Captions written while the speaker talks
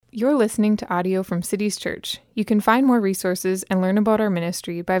You're listening to audio from Cities Church. You can find more resources and learn about our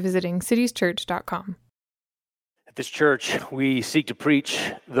ministry by visiting citieschurch.com. At this church, we seek to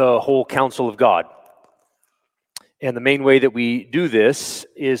preach the whole counsel of God. And the main way that we do this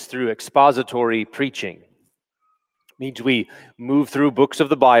is through expository preaching. It means we move through books of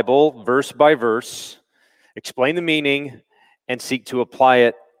the Bible, verse by verse, explain the meaning, and seek to apply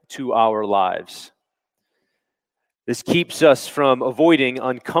it to our lives. This keeps us from avoiding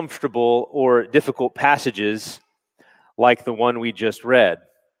uncomfortable or difficult passages like the one we just read.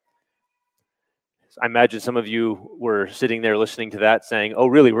 I imagine some of you were sitting there listening to that saying, oh,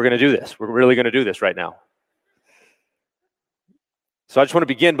 really, we're going to do this. We're really going to do this right now. So I just want to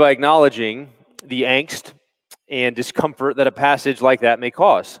begin by acknowledging the angst and discomfort that a passage like that may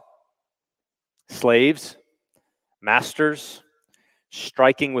cause. Slaves, masters,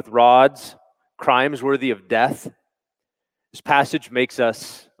 striking with rods, crimes worthy of death. This passage makes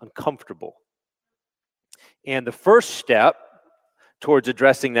us uncomfortable. And the first step towards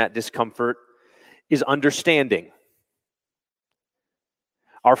addressing that discomfort is understanding.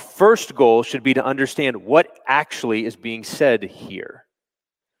 Our first goal should be to understand what actually is being said here.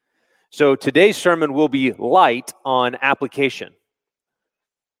 So today's sermon will be light on application.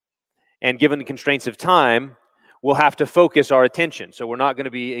 And given the constraints of time, we'll have to focus our attention. So we're not going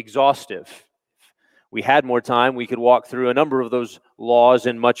to be exhaustive. We had more time, we could walk through a number of those laws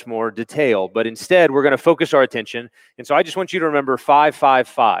in much more detail. But instead, we're going to focus our attention. And so I just want you to remember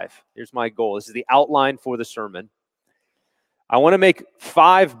 555. Here's my goal. This is the outline for the sermon. I want to make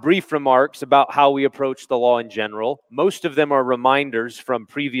 5 brief remarks about how we approach the law in general. Most of them are reminders from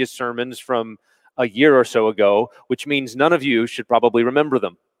previous sermons from a year or so ago, which means none of you should probably remember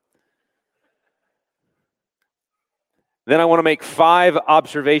them. Then I want to make 5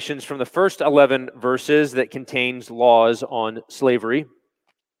 observations from the first 11 verses that contains laws on slavery.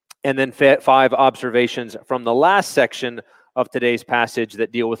 And then 5 observations from the last section of today's passage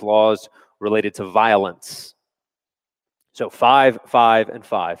that deal with laws related to violence. So 5, 5, and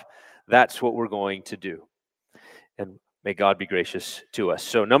 5. That's what we're going to do. And may God be gracious to us.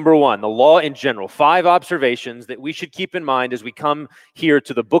 So number 1, the law in general. 5 observations that we should keep in mind as we come here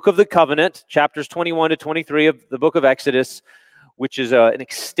to the book of the covenant, chapters 21 to 23 of the book of Exodus, which is an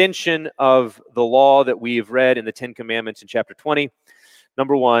extension of the law that we've read in the 10 Commandments in chapter 20.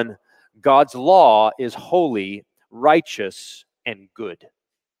 Number 1, God's law is holy, righteous, and good.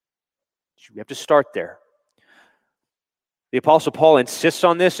 We have to start there. The Apostle Paul insists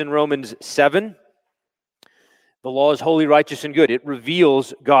on this in Romans 7. The law is holy, righteous, and good. It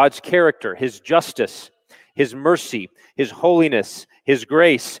reveals God's character, His justice, His mercy, His holiness, His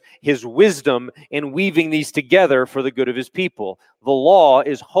grace, His wisdom in weaving these together for the good of His people. The law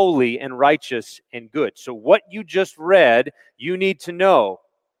is holy and righteous and good. So what you just read, you need to know,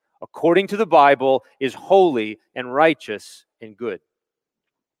 according to the Bible, is holy and righteous and good.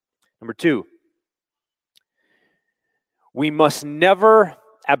 Number 2, we must never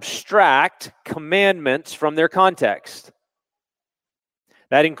abstract commandments from their context.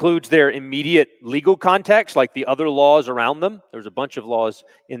 That includes their immediate legal context, like the other laws around them. There's a bunch of laws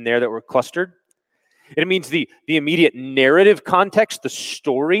in there that were clustered. It means the immediate narrative context, the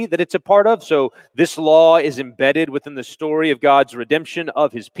story that it's a part of. So this law is embedded within the story of God's redemption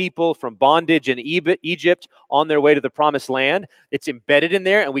of His people from bondage in Egypt on their way to the promised land. It's embedded in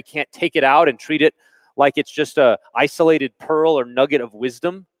there, and we can't take it out and treat it like it's just a isolated pearl or nugget of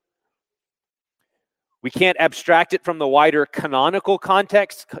wisdom. We can't abstract it from the wider canonical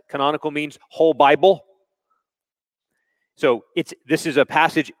context. Canonical means whole Bible. So this is a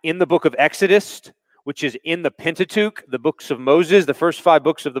passage in the book of Exodus, which is in the Pentateuch, the books of Moses, the first 5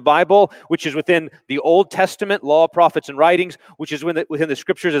 books of the Bible, which is within the Old Testament, law, prophets, and writings, which is within the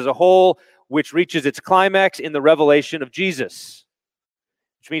scriptures as a whole, which reaches its climax in the revelation of Jesus.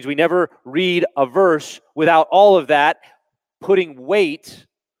 Which means we never read a verse without all of that putting weight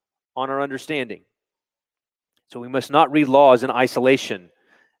on our understanding. So we must not read laws in isolation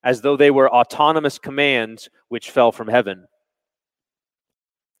as though they were autonomous commands which fell from heaven.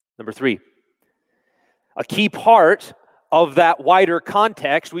 Number 3, a key part of that wider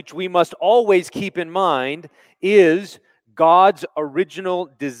context, which we must always keep in mind, is God's original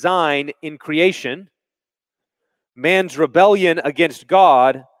design in creation, man's rebellion against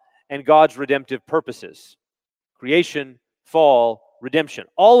God, and God's redemptive purposes. Creation, fall, redemption.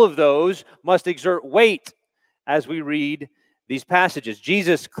 All of those must exert weight as we read these passages.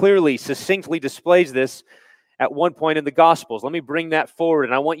 Jesus clearly, succinctly displays this at one point in the Gospels. Let me bring that forward,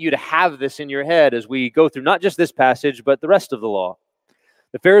 and I want you to have this in your head as we go through not just this passage, but the rest of the law.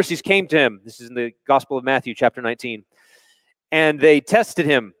 The Pharisees came to him. This is in the Gospel of Matthew, chapter 19. And they tested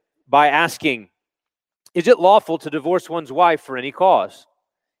him by asking, "Is it lawful to divorce one's wife for any cause?"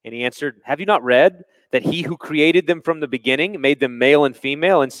 And he answered, "Have you not read that he who created them from the beginning made them male and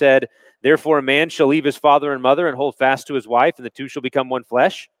female and said, 'Therefore a man shall leave his father and mother and hold fast to his wife, and the two shall become one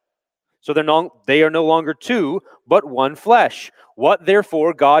flesh'? So they are no longer two, but one flesh. What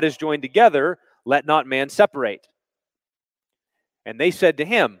therefore God has joined together, let not man separate." And they said to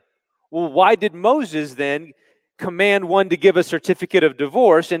him, "Well, why did Moses then command one to give a certificate of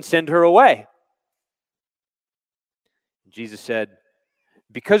divorce and send her away?" Jesus said,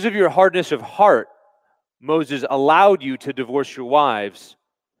 "Because of your hardness of heart, Moses allowed you to divorce your wives,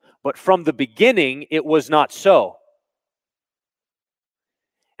 but from the beginning it was not so.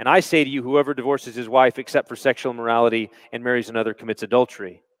 And I say to you, whoever divorces his wife except for sexual immorality and marries another commits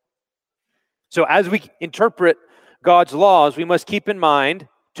adultery." So as we interpret God's laws, we must keep in mind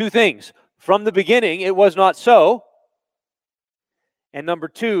two things. From the beginning, it was not so. And number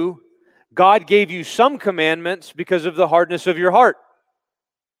two, God gave you some commandments because of the hardness of your heart.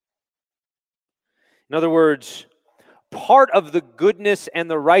 In other words, part of the goodness and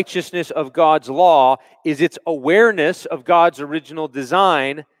the righteousness of God's law is its awareness of God's original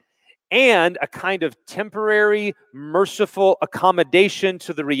design and a kind of temporary, merciful accommodation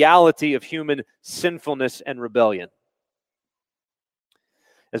to the reality of human sinfulness and rebellion.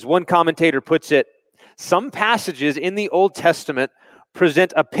 As one commentator puts it, some passages in the Old Testament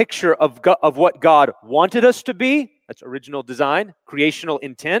present a picture of what God wanted us to be, that's original design, creational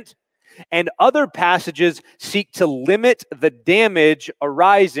intent, and other passages seek to limit the damage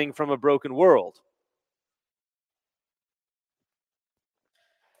arising from a broken world.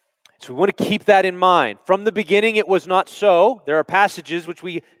 So we want to keep that in mind. From the beginning, it was not so. There are passages which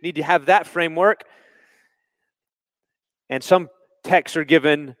we need to have that framework. And some texts are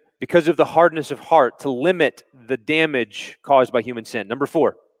given because of the hardness of heart to limit the damage caused by human sin. Number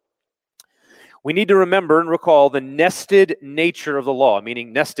 4, we need to remember and recall the nested nature of the law,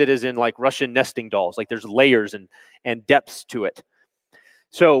 meaning nested as in like Russian nesting dolls, like there's layers and depths to it.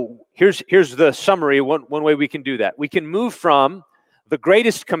 So here's the summary, one way we can do that. We can move from the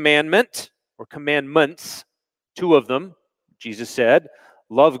greatest commandment, or commandments, 2 of them, Jesus said,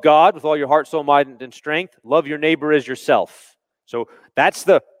 love God with all your heart, soul, mind, and strength. Love your neighbor as yourself. So that's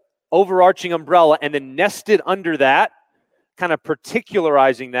the overarching umbrella. And then nested under that, kind of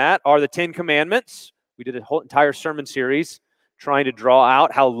particularizing that, are the 10 Commandments. We did a whole entire sermon series trying to draw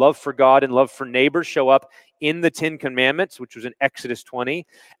out how love for God and love for neighbor show up in the 10 Commandments, which was in Exodus 20.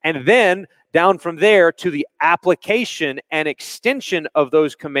 And then down from there to the application and extension of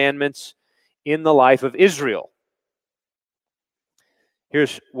those commandments in the life of Israel.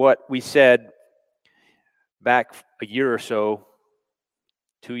 Here's what we said back a year or so,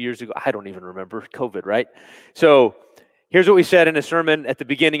 2 years ago. I don't even remember. COVID, right? So here's what we said in a sermon at the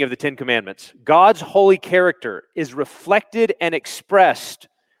beginning of the 10 Commandments. God's holy character is reflected and expressed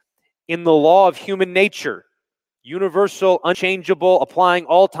in the law of human nature, universal, unchangeable, applying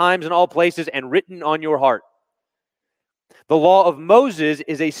all times and all places, and written on your heart. The law of Moses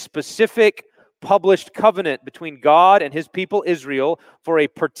is a specific published covenant between God and his people Israel for a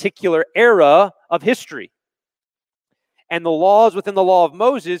particular era of history. And the laws within the law of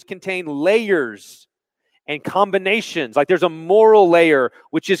Moses contain layers and combinations. Like there's a moral layer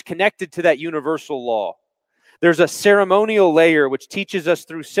which is connected to that universal law. There's a ceremonial layer which teaches us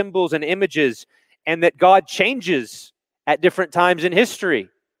through symbols and images and that God changes at different times in history.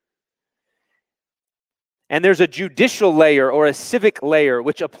 And there's a judicial layer or a civic layer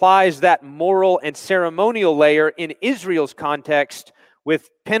which applies that moral and ceremonial layer in Israel's context with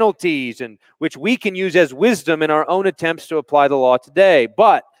penalties and which we can use as wisdom in our own attempts to apply the law today.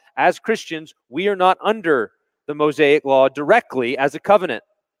 But as Christians, we are not under the Mosaic law directly as a covenant.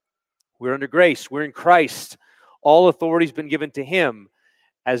 We're under grace. We're in Christ. All authority has been given to him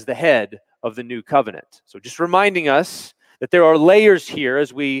as the head of the new covenant. So just reminding us that there are layers here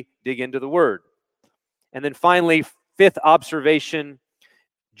as we dig into the word. And then finally, 5th observation,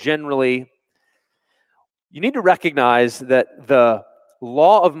 generally, you need to recognize that the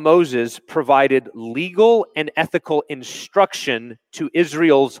law of Moses provided legal and ethical instruction to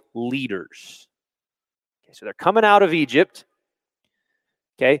Israel's leaders. Okay, so they're coming out of Egypt.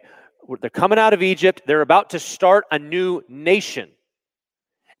 Okay, they're coming out of Egypt. They're about to start a new nation.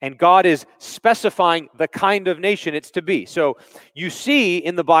 And God is specifying the kind of nation it's to be. So you see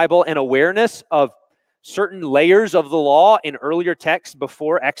in the Bible an awareness of certain layers of the law in earlier texts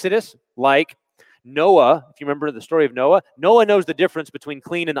before Exodus, like Noah. If you remember the story of Noah, Noah knows the difference between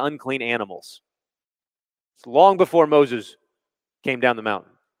clean and unclean animals. It's long before Moses came down the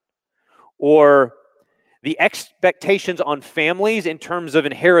mountain. Or the expectations on families in terms of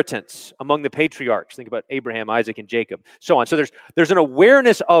inheritance among the patriarchs. Think about Abraham, Isaac, and Jacob, so on. So there's an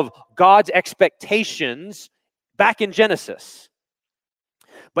awareness of God's expectations back in Genesis.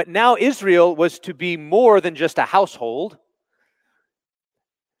 But now Israel was to be more than just a household,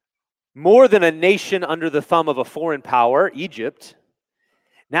 more than a nation under the thumb of a foreign power, Egypt.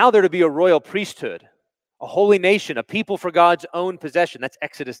 Now they're to be a royal priesthood, a holy nation, a people for God's own possession. That's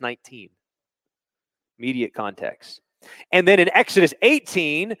Exodus 19. Immediate context. And then in Exodus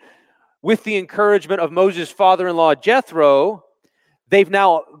 18, with the encouragement of Moses' father-in-law Jethro, they're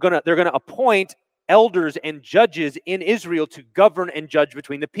going to appoint elders and judges in Israel to govern and judge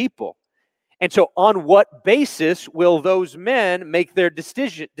between the people. And so on what basis will those men make their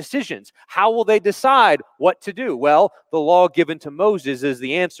decisions? How will they decide what to do? Well, the law given to Moses is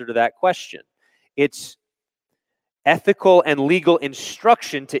the answer to that question. It's ethical and legal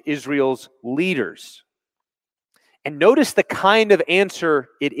instruction to Israel's leaders. And notice the kind of answer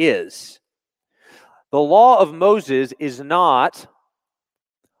it is. The law of Moses is not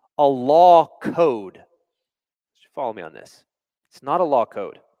a law code. Follow me on this. It's not a law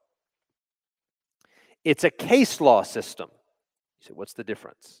code. It's a case law system. You say, what's the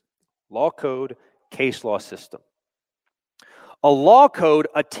difference? Law code, case law system. A law code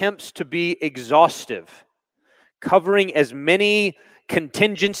attempts to be exhaustive, covering as many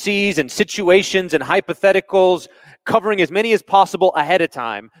contingencies and situations and hypotheticals, covering as many as possible ahead of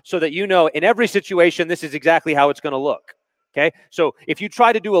time so that you know in every situation this is exactly how it's going to look. Okay? So if you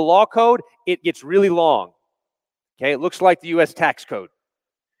try to do a law code, it gets really long. Okay? It looks like the US tax code.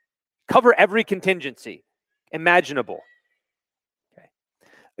 Cover every contingency imaginable. Okay?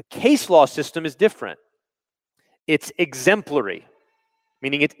 A case law system is different. It's exemplary,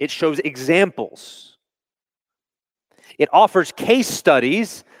 meaning it shows examples. It offers case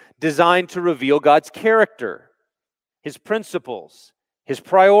studies designed to reveal God's character, His principles, His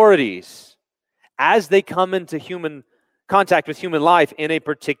priorities, as they come into human contact with human life in a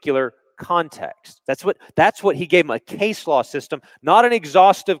particular context. That's what He gave them, a case law system, not an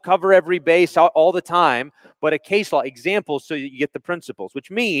exhaustive cover every base all the time, but a case law, examples so that you get the principles,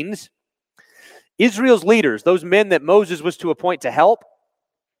 which means Israel's leaders, those men that Moses was to appoint to help,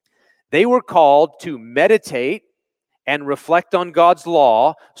 they were called to meditate and reflect on God's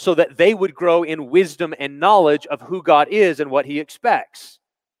law so that they would grow in wisdom and knowledge of who God is and what He expects.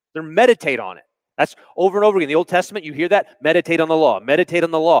 They're meditate on it. That's over and over again. In the Old Testament, you hear that? Meditate on the law. Meditate on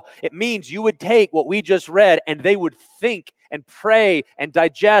the law. It means you would take what we just read and they would think and pray and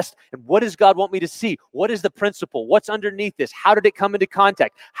digest. And what does God want me to see? What is the principle? What's underneath this? How did it come into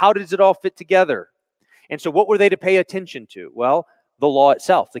contact? How does it all fit together? And so what were they to pay attention to? Well, the law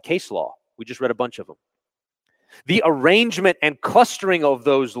itself, the case law. We just read a bunch of them. The arrangement and clustering of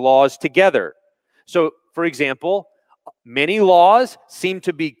those laws together. So, for example, many laws seem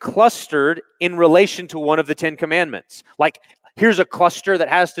to be clustered in relation to one of the 10 commandments. Like, here's a cluster that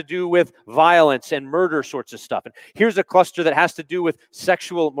has to do with violence and murder sorts of stuff. And here's a cluster that has to do with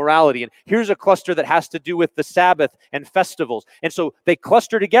sexual morality. And here's a cluster that has to do with the Sabbath and festivals. And so they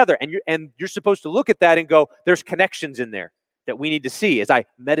cluster together. And you're supposed to look at that and go, there's connections in there that we need to see as I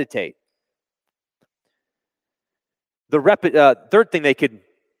meditate. The third thing they could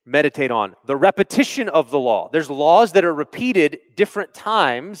meditate on, the repetition of the law. There's laws that are repeated different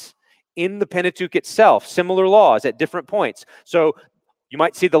times in the Pentateuch itself, similar laws at different points. So you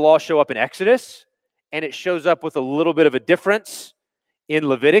might see the law show up in Exodus, and it shows up with a little bit of a difference in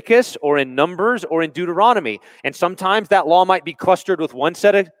Leviticus or in Numbers or in Deuteronomy. And sometimes that law might be clustered with one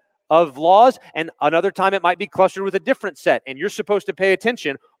set of laws, and another time it might be clustered with a different set. And you're supposed to pay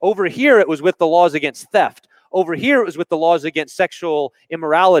attention. Over here, it was with the laws against theft. Over here, it was with the laws against sexual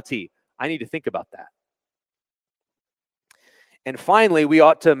immorality. I need to think about that. And finally, we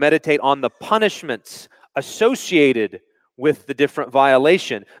ought to meditate on the punishments associated with the different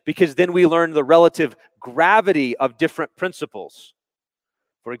violation, because then we learn the relative gravity of different principles.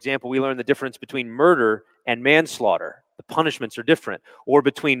 For example, we learn the difference between murder and manslaughter. The punishments are different. Or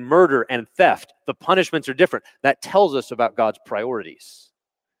between murder and theft, the punishments are different. That tells us about God's priorities.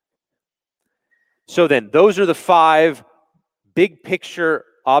 So then, those are the 5 big picture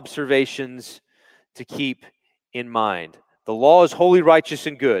observations to keep in mind. The law is holy, righteous,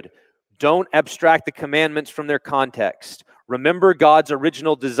 and good. Don't abstract the commandments from their context. Remember God's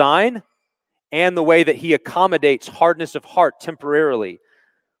original design and the way that He accommodates hardness of heart temporarily.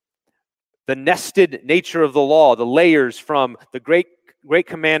 The nested nature of the law, the layers from the great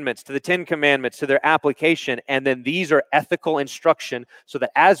commandments to the 10 commandments to their application, and then these are ethical instruction so that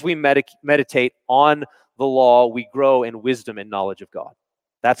as we meditate on the law, we grow in wisdom and knowledge of God.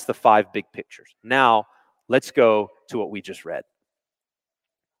 That's the 5 big pictures. Now, let's go to what we just read.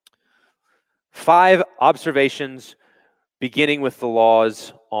 5 observations beginning with the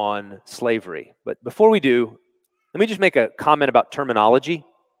laws on slavery. But before we do, let me just make a comment about terminology.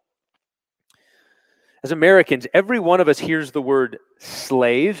 As Americans, every one of us hears the word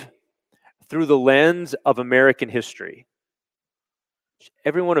slave through the lens of American history.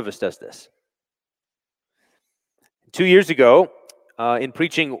 Every one of us does this. 2 years ago, in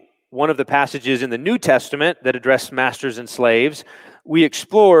preaching one of the passages in the New Testament that addressed masters and slaves, we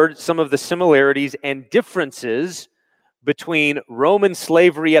explored some of the similarities and differences between Roman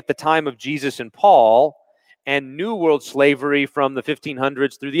slavery at the time of Jesus and Paul and New World slavery from the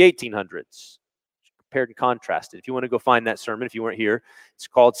 1500s through the 1800s. Compared and contrasted. If you want to go find that sermon, if you weren't here, it's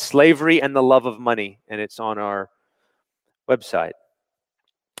called Slavery and the Love of Money, and it's on our website.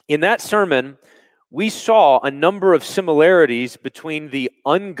 In that sermon, we saw a number of similarities between the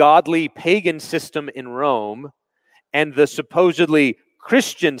ungodly pagan system in Rome and the supposedly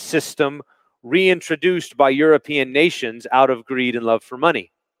Christian system reintroduced by European nations out of greed and love for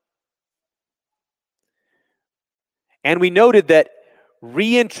money. And we noted that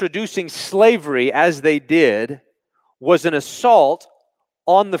reintroducing slavery as they did was an assault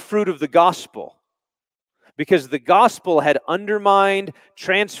on the fruit of the gospel, because the gospel had undermined,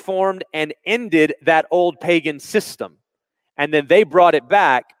 transformed, and ended that old pagan system. And then they brought it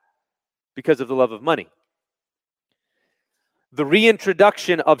back because of the love of money. The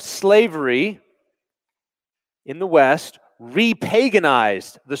reintroduction of slavery in the West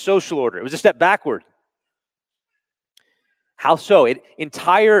repaganized the social order. It was a step backward. How so?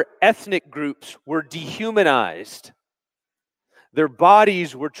 Entire ethnic groups were dehumanized. Their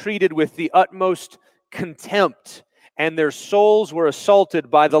bodies were treated with the utmost contempt, and their souls were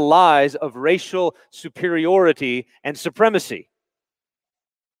assaulted by the lies of racial superiority and supremacy.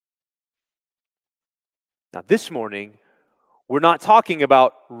 Now, this morning, we're not talking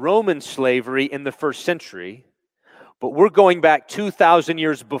about Roman slavery in the first century, but we're going back 2,000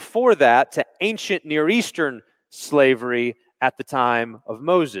 years before that to ancient Near Eastern slavery at the time of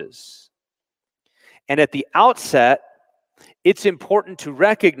Moses. And at the outset, it's important to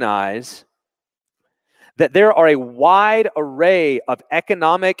recognize that there are a wide array of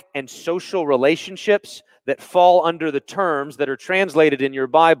economic and social relationships that fall under the terms that are translated in your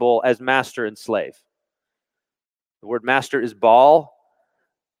Bible as master and slave. The word master is Baal.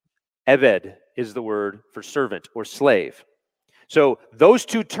 Eved is the word for servant or slave. So those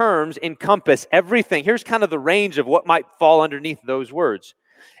two terms encompass everything. Here's kind of the range of what might fall underneath those words.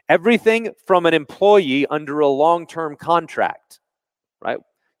 Everything from an employee under a long-term contract, right?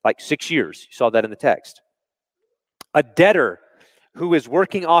 Like 6 years. You saw that in the text. A debtor who is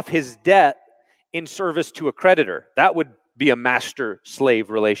working off his debt in service to a creditor. That would be a master-slave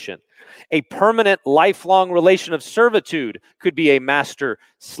relation. A permanent, lifelong relation of servitude could be a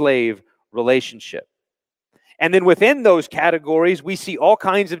master-slave relationship. And then within those categories, we see all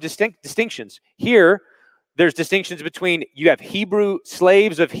kinds of distinctions. Here, there's distinctions between, you have Hebrew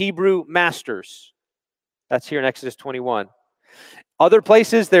slaves of Hebrew masters. That's here in Exodus 21. Other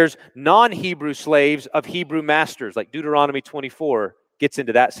places, there's non-Hebrew slaves of Hebrew masters, like Deuteronomy 24 gets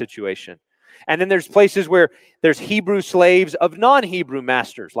into that situation. And then there's places where there's Hebrew slaves of non-Hebrew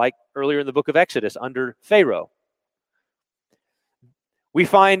masters, like earlier in the book of Exodus under Pharaoh. We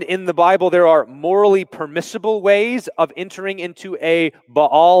find in the Bible there are morally permissible ways of entering into a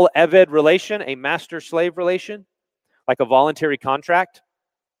Baal-Eved relation, a master-slave relation, like a voluntary contract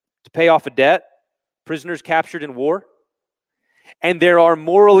to pay off a debt, prisoners captured in war. And there are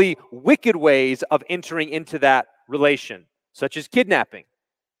morally wicked ways of entering into that relation, such as kidnapping,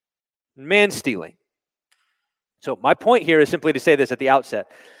 man-stealing. So my point here is simply to say this at the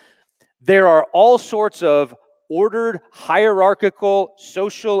outset. There are all sorts of ordered, hierarchical,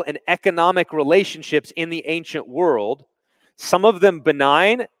 social, and economic relationships in the ancient world, some of them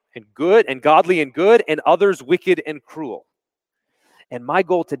benign and good and godly and good, and others wicked and cruel. And my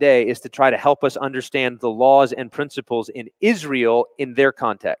goal today is to try to help us understand the laws and principles in Israel in their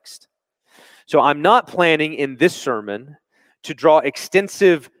context. So I'm not planning in this sermon to draw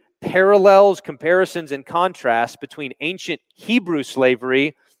extensive parallels, comparisons, and contrasts between ancient Hebrew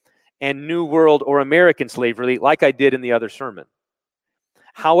slavery and New World or American slavery like I did in the other sermon.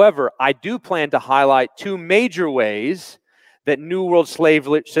 However, I do plan to highlight two major ways that New World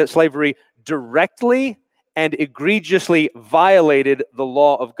slavery directly and egregiously violated the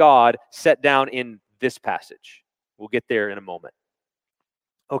law of God set down in this passage. We'll get there in a moment.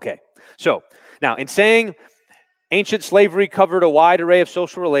 Okay, so now in saying ancient slavery covered a wide array of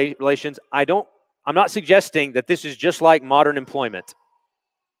social relations, I'm not suggesting that this is just like modern employment.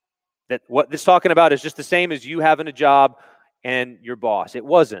 That what this is talking about is just the same as you having a job and your boss. It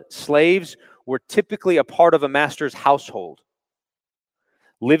wasn't. Slaves were typically a part of a master's household,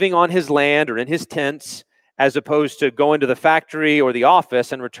 living on his land or in his tents, as opposed to going to the factory or the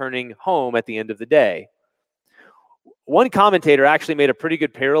office and returning home at the end of the day. One commentator actually made a pretty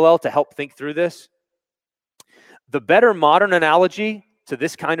good parallel to help think through this. The better modern analogy to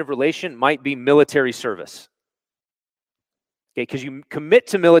this kind of relation might be military service. Okay, because you commit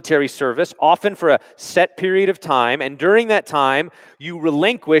to military service, often for a set period of time, and during that time, you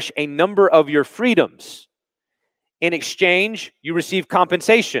relinquish a number of your freedoms. In exchange, you receive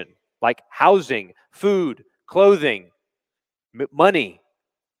compensation, like housing, food, clothing, money.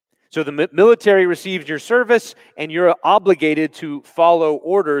 So the military receives your service, and you're obligated to follow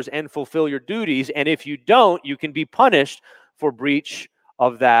orders and fulfill your duties, and if you don't, you can be punished for breach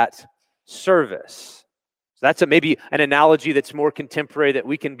of that service. That's maybe an analogy that's more contemporary that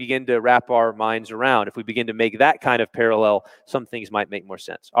we can begin to wrap our minds around. If we begin to make that kind of parallel, some things might make more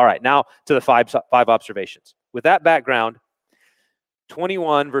sense. All right, now to the five observations. With that background,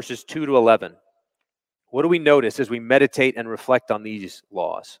 21 verses 2 to 11. What do we notice as we meditate and reflect on these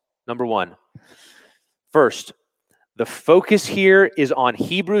laws? Number one, first, the focus here is on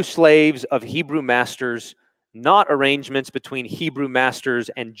Hebrew slaves of Hebrew masters, not arrangements between Hebrew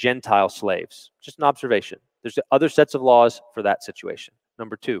masters and Gentile slaves. Just an observation. There's other sets of laws for that situation.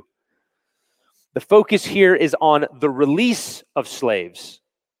 Number two, the focus here is on the release of slaves.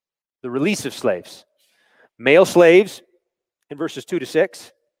 The release of slaves. Male slaves in verses 2 to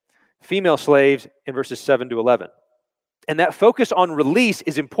 6, female slaves in verses 7 to 11. And that focus on release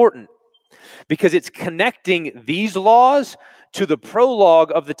is important because it's connecting these laws to the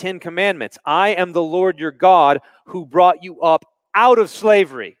prologue of the Ten Commandments. I am the Lord your God who brought you up out of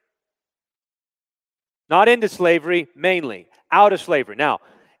slavery. Not into slavery, mainly. Out of slavery. Now,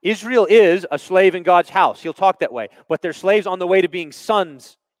 Israel is a slave in God's house. He'll talk that way. But they're slaves on the way to being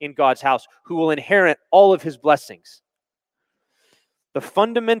sons in God's house who will inherit all of his blessings. The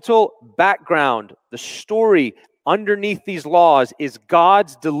fundamental background, the story underneath these laws is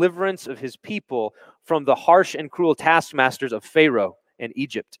God's deliverance of his people from the harsh and cruel taskmasters of Pharaoh and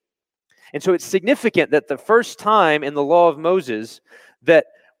Egypt. And so it's significant that the first time in the law of Moses that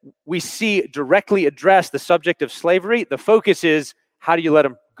we see directly address the subject of slavery, the focus is, how do you let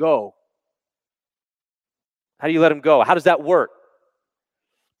them go? How do you let them go? How does that work?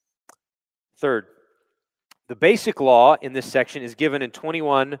 Third, the basic law in this section is given in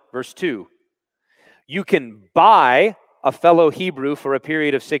 21 verse 2. You can buy a fellow Hebrew for a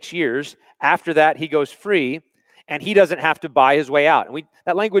period of 6 years. After that, he goes free, and he doesn't have to buy his way out. And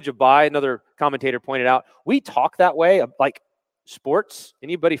that language of buy, another commentator pointed out, we talk that way, like sports.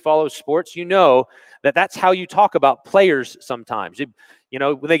 Anybody follows sports, you know that that's how you talk about players sometimes. You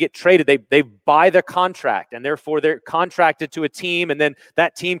know, when they get traded, they buy the contract, and therefore they're contracted to a team, and then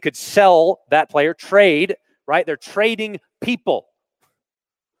that team could sell that player, trade, right? They're trading people.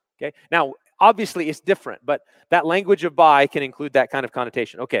 Okay, now, obviously, it's different, but that language of buy can include that kind of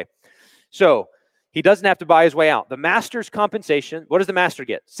connotation. Okay, so he doesn't have to buy his way out. The master's compensation, what does the master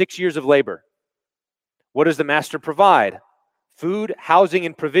get? 6 years of labor. What does the master provide? Food, housing,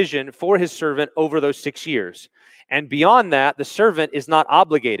 and provision for his servant over those 6 years. And beyond that, the servant is not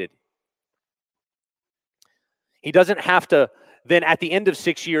obligated. He doesn't have to then at the end of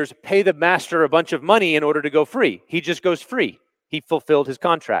 6 years pay the master a bunch of money in order to go free. He just goes free. He fulfilled his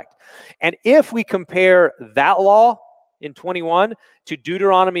contract. And if we compare that law in 21 to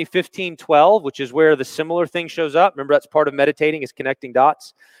Deuteronomy 15:12, which is where the similar thing shows up, remember that's part of meditating, is connecting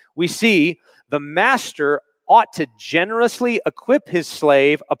dots, we see the master ought to generously equip his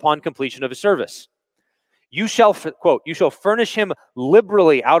slave upon completion of his service. You shall, quote, you shall furnish him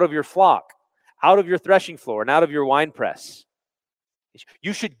liberally out of your flock, out of your threshing floor, and out of your winepress.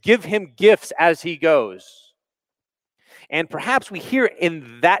 You should give him gifts as he goes. And perhaps we hear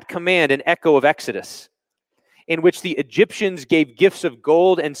in that command an echo of Exodus, in which the Egyptians gave gifts of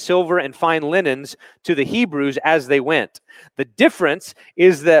gold and silver and fine linens to the Hebrews as they went. The difference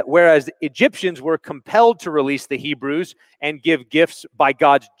is that whereas the Egyptians were compelled to release the Hebrews and give gifts by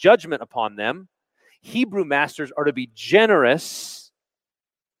God's judgment upon them, Hebrew masters are to be generous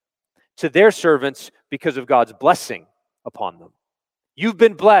to their servants because of God's blessing upon them. You've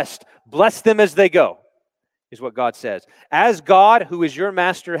been blessed. Bless them as they go, is what God says. As God, who is your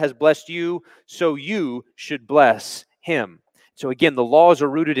master, has blessed you, so you should bless him. So again, the laws are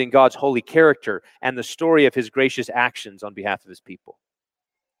rooted in God's holy character and the story of his gracious actions on behalf of his people.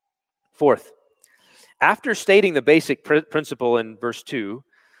 Fourth, after stating the basic principle in verse 2,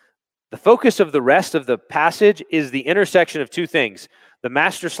 the focus of the rest of the passage is the intersection of two things: The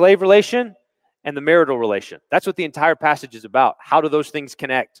master-slave relation and the marital relation. That's what the entire passage is about. How do those things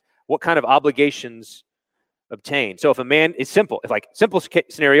connect? What kind of obligations obtain? So if a man is simple, simple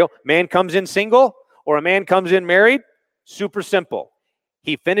scenario, man comes in single or a man comes in married, super simple.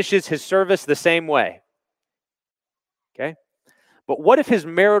 He finishes his service the same way. Okay? But what if his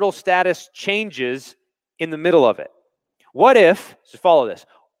marital status changes in the middle of it? What if, so follow this,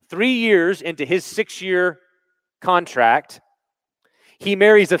 3 years into his 6-year contract, he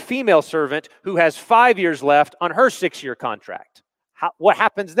marries a female servant who has 5 years left on her 6-year contract? What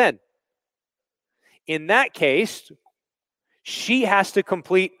happens then? In that case, she has to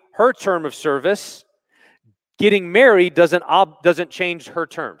complete her term of service. Getting married doesn't change her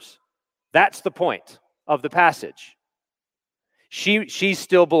terms. That's the point of the passage. She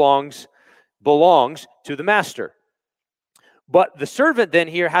still belongs to the master. But the servant then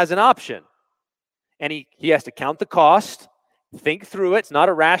here has an option. And he has to count the cost, think through it. It's not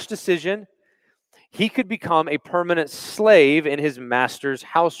a rash decision. He could become a permanent slave in his master's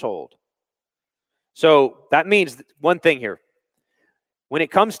household. So that means one thing here. When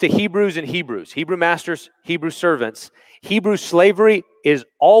it comes to Hebrews and Hebrew masters, Hebrew servants, Hebrew slavery is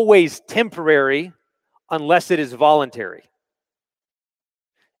always temporary unless it is voluntary.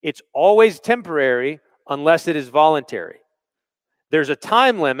 It's always temporary unless it is voluntary. There's a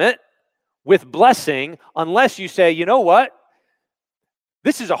time limit with blessing unless you say, you know what?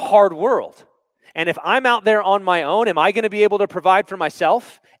 This is a hard world. And if I'm out there on my own, am I going to be able to provide for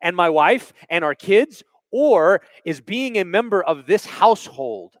myself and my wife and our kids? Or is being a member of this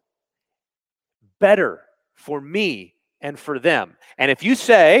household better for me and for them? And if you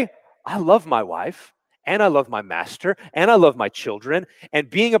say, I love my wife, and I love my master, and I love my children, and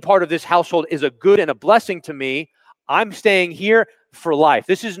being a part of this household is a good and a blessing to me, I'm staying here for life.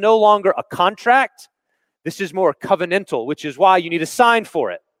 This is no longer a contract. This is more covenantal, which is why you need a sign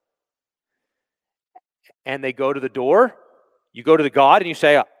for it. And they go to the door. You go to the God and you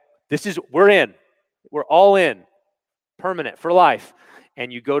say, we're in. We're all in. Permanent, for life.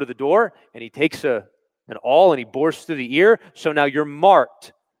 And you go to the door and he takes an awl and he bores through the ear. So now you're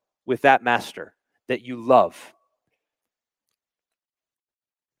marked with that master that you love.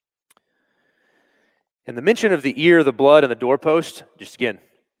 And the mention of the ear, the blood, and the doorpost, just again,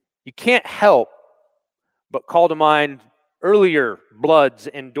 you can't help but call to mind earlier bloods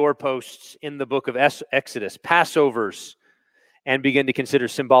and doorposts in the book of Exodus, Passovers, and begin to consider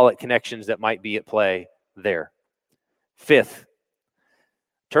symbolic connections that might be at play there. Fifth,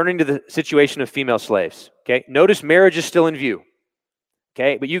 turning to the situation of female slaves. Okay, notice marriage is still in view.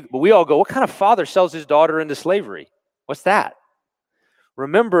 Okay, but we all go, what kind of father sells his daughter into slavery? What's that?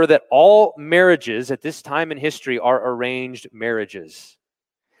 Remember that all marriages at this time in history are arranged marriages,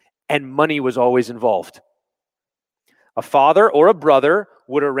 and money was always involved. A father or a brother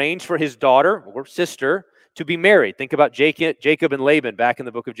would arrange for his daughter or sister to be married. Think about Jacob and Laban back in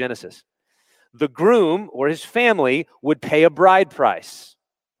the book of Genesis. The groom or his family would pay a bride price.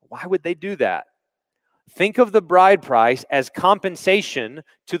 Why would they do that? Think of the bride price as compensation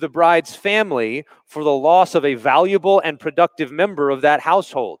to the bride's family for the loss of a valuable and productive member of that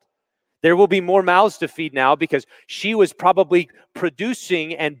household. There will be more mouths to feed now because she was probably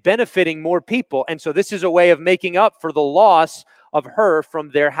producing and benefiting more people. And so this is a way of making up for the loss of her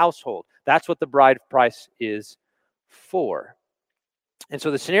from their household. That's what the bride price is for. And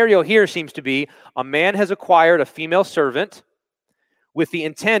so the scenario here seems to be a man has acquired a female servant with the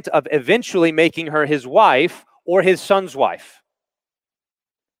intent of eventually making her his wife or his son's wife.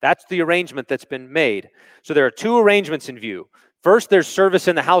 That's the arrangement that's been made. So there are two arrangements in view. First, there's service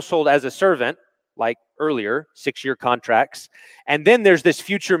in the household as a servant, like earlier, 6-year contracts. And then there's this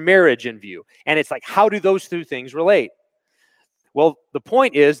future marriage in view. And it's like, how do those two things relate? Well, the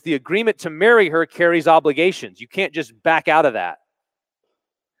point is the agreement to marry her carries obligations. You can't just back out of that.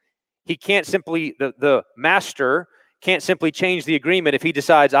 He can't simply, the master can't simply change the agreement if he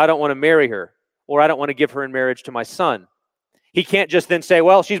decides, I don't want to marry her, or I don't want to give her in marriage to my son. He can't just then say,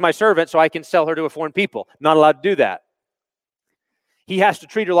 well, she's my servant, so I can sell her to a foreign people. Not allowed to do that. He has to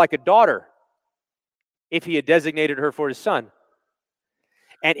treat her like a daughter if he had designated her for his son.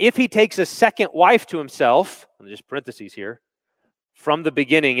 And if he takes a second wife to himself, just parentheses here, from the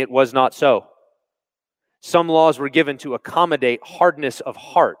beginning it was not so. Some laws were given to accommodate hardness of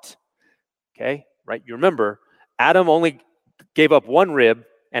heart. Okay, right? You remember, Adam only gave up one rib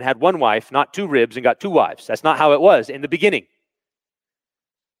and had one wife, not 2 ribs and got 2 wives. That's not how it was in the beginning.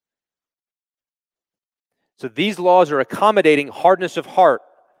 So these laws are accommodating hardness of heart.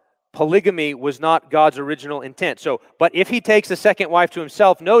 Polygamy was not God's original intent. But if he takes a second wife to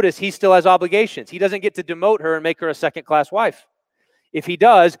himself, notice he still has obligations. He doesn't get to demote her and make her a second-class wife. If he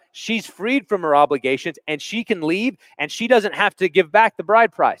does, she's freed from her obligations and she can leave and she doesn't have to give back the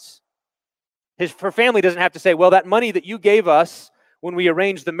bride price. Her family doesn't have to say, well, that money that you gave us when we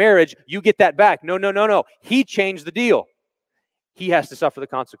arranged the marriage, you get that back. No. He changed the deal. He has to suffer the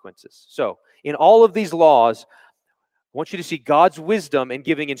consequences. So in all of these laws, I want you to see God's wisdom in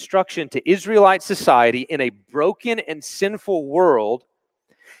giving instruction to Israelite society in a broken and sinful world.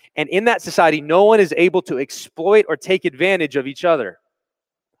 And in that society, no one is able to exploit or take advantage of each other.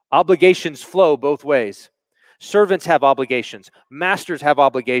 Obligations flow both ways. Servants have obligations. Masters have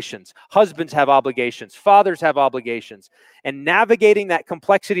obligations. Husbands have obligations. Fathers have obligations. And navigating that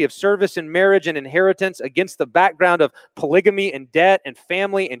complexity of service and marriage and inheritance against the background of polygamy and debt and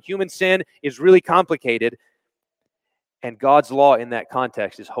family and human sin is really complicated. And God's law in that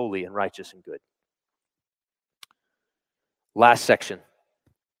context is holy and righteous and good. Last section,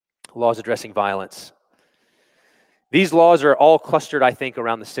 laws addressing violence. These laws are all clustered, I think,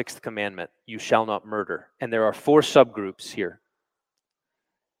 around the sixth commandment, you shall not murder. And there are 4 subgroups here.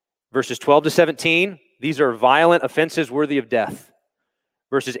 Verses 12 to 17, these are violent offenses worthy of death.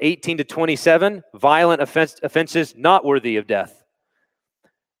 Verses 18 to 27, violent offenses not worthy of death.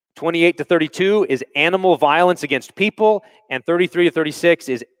 28 to 32 is animal violence against people, and 33 to 36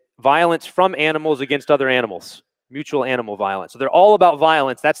 is violence from animals against other animals, mutual animal violence. So they're all about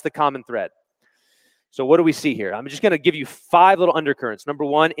violence. That's the common thread. So what do we see here? I'm just going to give you 5 little undercurrents. Number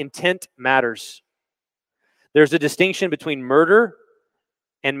 1, intent matters. There's a distinction between murder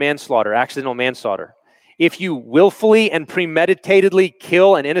and manslaughter, accidental manslaughter. If you willfully and premeditatedly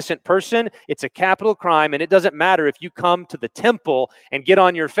kill an innocent person, it's a capital crime, and it doesn't matter if you come to the temple and get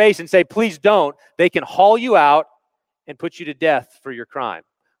on your face and say, please don't. They can haul you out and put you to death for your crime.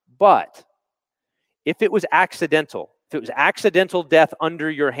 But if it was accidental death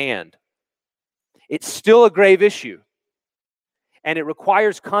under your hand, it's still a grave issue, and it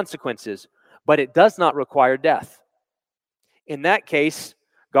requires consequences, but it does not require death. In that case,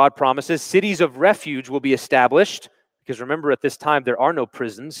 God promises cities of refuge will be established, because remember, at this time, there are no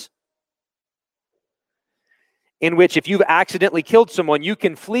prisons, in which if you've accidentally killed someone, you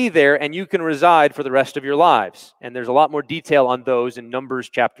can flee there and you can reside for the rest of your lives. And there's a lot more detail on those in Numbers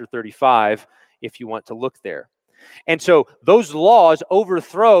chapter 35, if you want to look there. And so those laws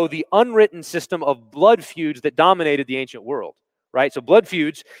overthrow the unwritten system of blood feuds that dominated the ancient world, right? So blood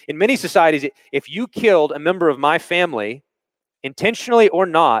feuds, in many societies, if you killed a member of my family, intentionally or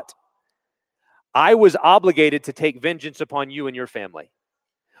not, I was obligated to take vengeance upon you and your family,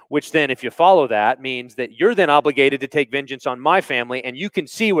 which then, if you follow that, means that you're then obligated to take vengeance on my family, and you can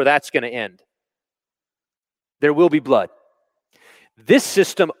see where that's going to end. There will be blood. This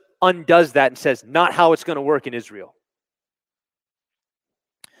system undoes that and says, not how it's going to work in Israel.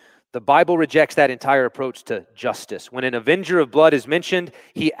 The Bible rejects that entire approach to justice. When an avenger of blood is mentioned,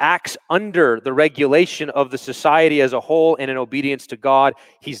 he acts under the regulation of the society as a whole and in obedience to God.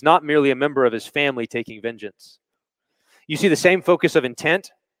 He's not merely a member of his family taking vengeance. You see the same focus of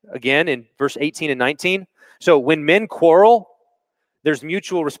intent, again, in verse 18 and 19. So when men quarrel, there's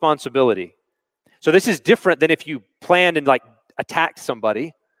mutual responsibility. So this is different than if you planned and attacked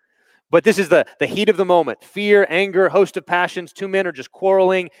somebody. But this is the heat of the moment. Fear, anger, host of passions. 2 men are just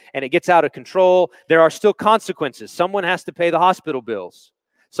quarreling and it gets out of control. There are still consequences. Someone has to pay the hospital bills.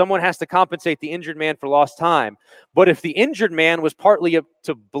 Someone has to compensate the injured man for lost time. But if the injured man was partly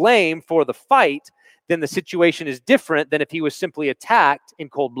to blame for the fight, then the situation is different than if he was simply attacked in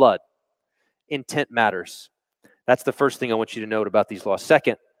cold blood. Intent matters. That's the first thing I want you to note about these laws.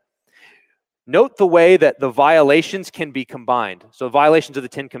 Second, note the way that the violations can be combined. So violations of the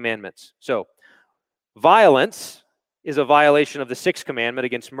 10 commandments. So violence is a violation of the 6th commandment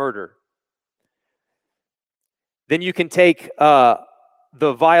against murder. Then you can take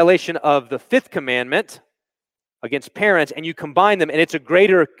the violation of the 5th commandment against parents and you combine them, and it's a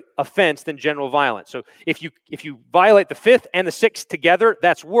greater offense than general violence. So if you violate the 5th and the 6th together,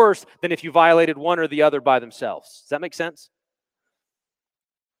 that's worse than if you violated one or the other by themselves. Does that make sense?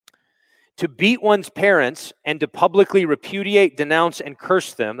 To beat one's parents and to publicly repudiate, denounce, and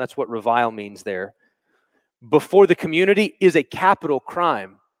curse them, that's what revile means there, before the community is a capital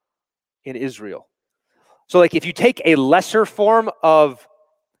crime in Israel. So if you take a lesser form of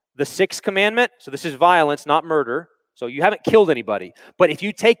the 6th commandment, so this is violence, not murder, so you haven't killed anybody, but if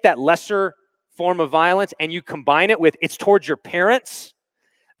you take that lesser form of violence and you combine it with it's towards your parents,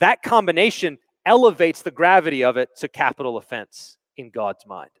 that combination elevates the gravity of it to capital offense in God's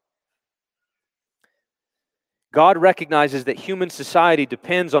mind. God recognizes that human society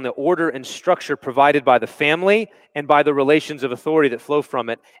depends on the order and structure provided by the family and by the relations of authority that flow from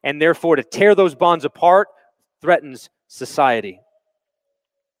it, and therefore to tear those bonds apart threatens society.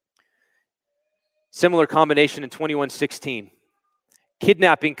 Similar combination in 21:16.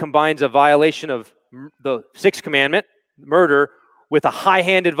 Kidnapping combines a violation of the sixth commandment, murder, with a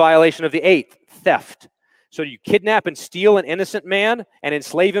high-handed violation of the eighth, theft. So you kidnap and steal an innocent man and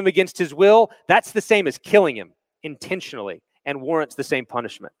enslave him against his will, that's the same as killing him intentionally and warrants the same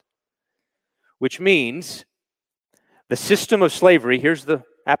punishment. Which means the system of slavery, here's the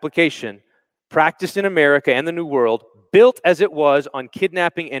application, practiced in America and the New World, built as it was on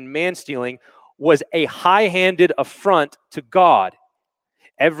kidnapping and man-stealing, was a high-handed affront to God.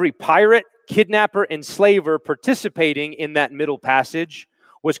 Every pirate, kidnapper, enslaver participating in that middle passage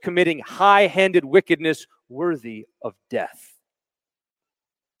was committing high-handed wickedness worthy of death.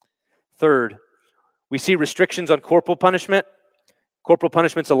 Third, we see restrictions on corporal punishment. Corporal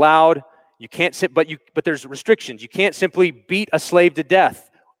punishment's allowed. You can't sit, but there's restrictions. You can't simply beat a slave to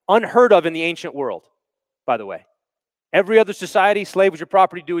death. Unheard of in the ancient world, by the way. Every other society, slave was your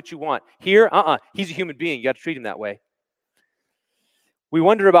property, do what you want. Here, he's a human being. You got to treat him that way. We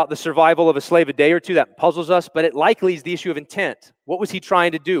wonder about the survival of a slave a day or two. That puzzles us, but it likely is the issue of intent. What was he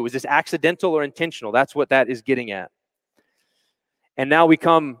trying to do? Was this accidental or intentional? That's what that is getting at. And now we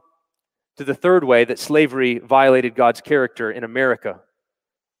come to the third way that slavery violated God's character in America.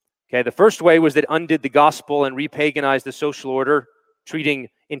 Okay, the first way was that it undid the gospel and repaganized the social order, treating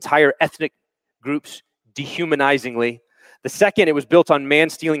entire ethnic groups dehumanizingly. The second, it was built on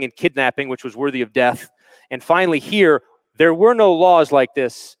man-stealing and kidnapping, which was worthy of death. And finally, here, there were no laws like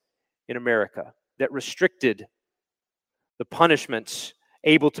this in America that restricted the punishments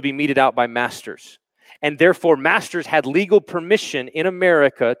able to be meted out by masters. And therefore, masters had legal permission in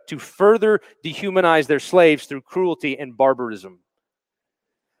America to further dehumanize their slaves through cruelty and barbarism.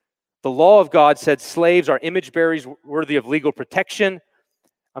 The law of God said slaves are image bearers worthy of legal protection.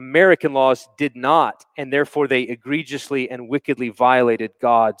 American laws did not, and therefore they egregiously and wickedly violated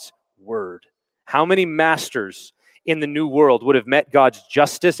God's word. How many masters in the New World would have met God's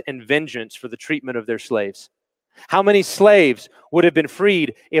justice and vengeance for the treatment of their slaves? How many slaves would have been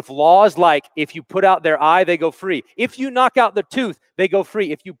freed if laws like, if you put out their eye, they go free. If you knock out their tooth, they go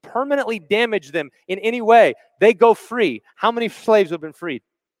free. If you permanently damage them in any way, they go free. How many slaves would have been freed?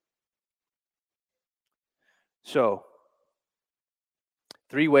 So,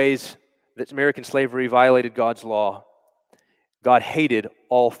 3 ways that American slavery violated God's law. God hated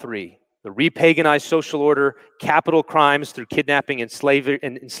all 3. The repaganized social order, capital crimes through kidnapping and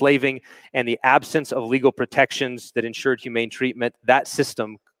enslaving, and the absence of legal protections that ensured humane treatment. That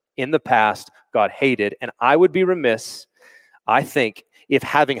system in the past, God hated. And I would be remiss, I think, if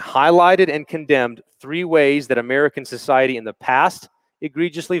having highlighted and condemned 3 ways that American society in the past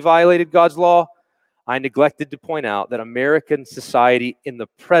egregiously violated God's law, I neglected to point out that American society in the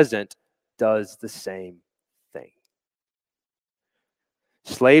present does the same thing.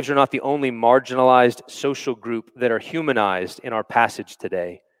 Slaves are not the only marginalized social group that are humanized in our passage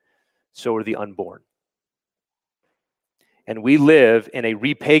today. So are the unborn. And we live in a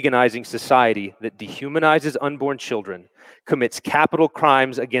repaganizing society that dehumanizes unborn children, commits capital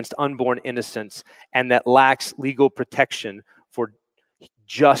crimes against unborn innocents, and that lacks legal protection for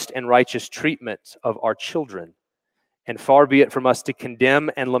just and righteous treatment of our children. And far be it from us to condemn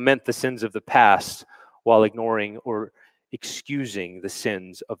and lament the sins of the past while ignoring or excusing the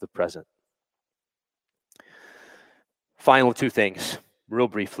sins of the present. Final 2 things, real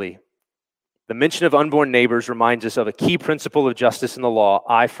briefly. The mention of unborn neighbors reminds us of a key principle of justice in the law,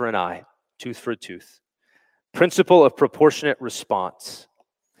 eye for an eye, tooth for a tooth. Principle of proportionate response.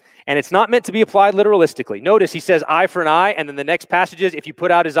 And it's not meant to be applied literalistically. Notice he says eye for an eye, and then the next passage is if you put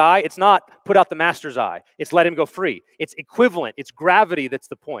out his eye, it's not put out the master's eye. It's let him go free. It's equivalent. It's gravity that's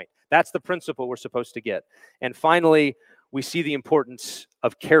the point. That's the principle we're supposed to get. And finally, we see the importance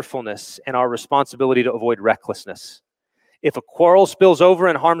of carefulness and our responsibility to avoid recklessness. If a quarrel spills over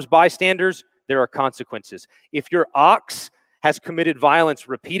and harms bystanders, there are consequences. If your ox has committed violence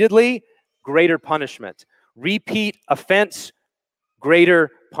repeatedly, greater punishment. Repeat offense,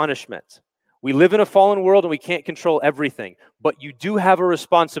 greater punishment. We live in a fallen world and we can't control everything, but you do have a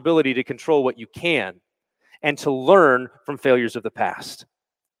responsibility to control what you can and to learn from failures of the past.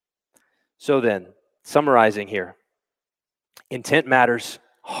 So then, summarizing here, intent matters,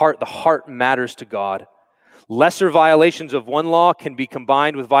 the heart matters to God. Lesser violations of one law can be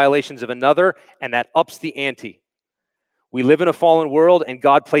combined with violations of another, and that ups the ante. We live in a fallen world, and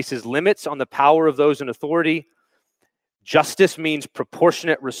God places limits on the power of those in authority. Justice means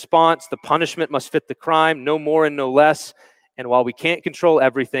proportionate response. The punishment must fit the crime, no more and no less. And while we can't control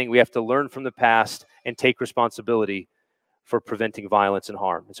everything, we have to learn from the past and take responsibility for preventing violence and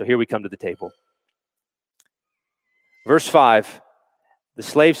harm. And so here we come to the table. Verse 5, The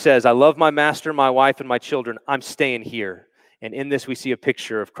slave says, I love my master, my wife, and my children. I'm staying here. And in this, we see a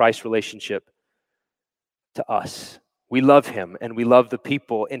picture of Christ's relationship to us. We love him, and we love the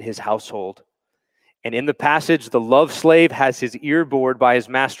people in his household. And in the passage, the love slave has his ear bored by his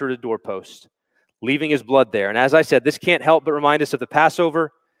master at a doorpost, leaving his blood there. And as I said, this can't help but remind us of the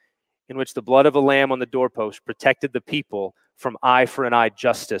Passover, in which the blood of a lamb on the doorpost protected the people from eye for an eye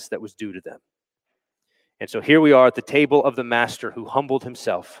justice that was due to them. And so here we are at the table of the master who humbled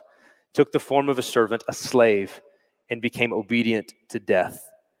himself, took the form of a servant, a slave, and became obedient to death.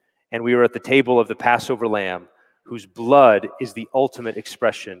 And we are at the table of the Passover lamb, whose blood is the ultimate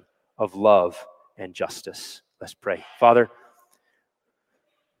expression of love and justice. Let's pray. Father,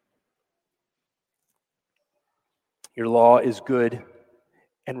 your law is good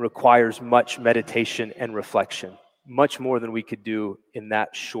and requires much meditation and reflection, much more than we could do in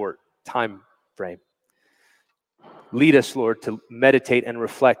that short time frame. Lead us, Lord, to meditate and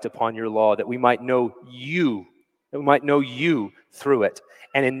reflect upon your law, that we might know you, through it.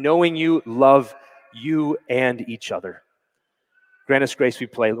 And in knowing you, love you and each other. Grant us grace, we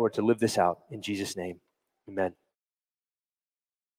pray, Lord, to live this out. In Jesus' name, amen.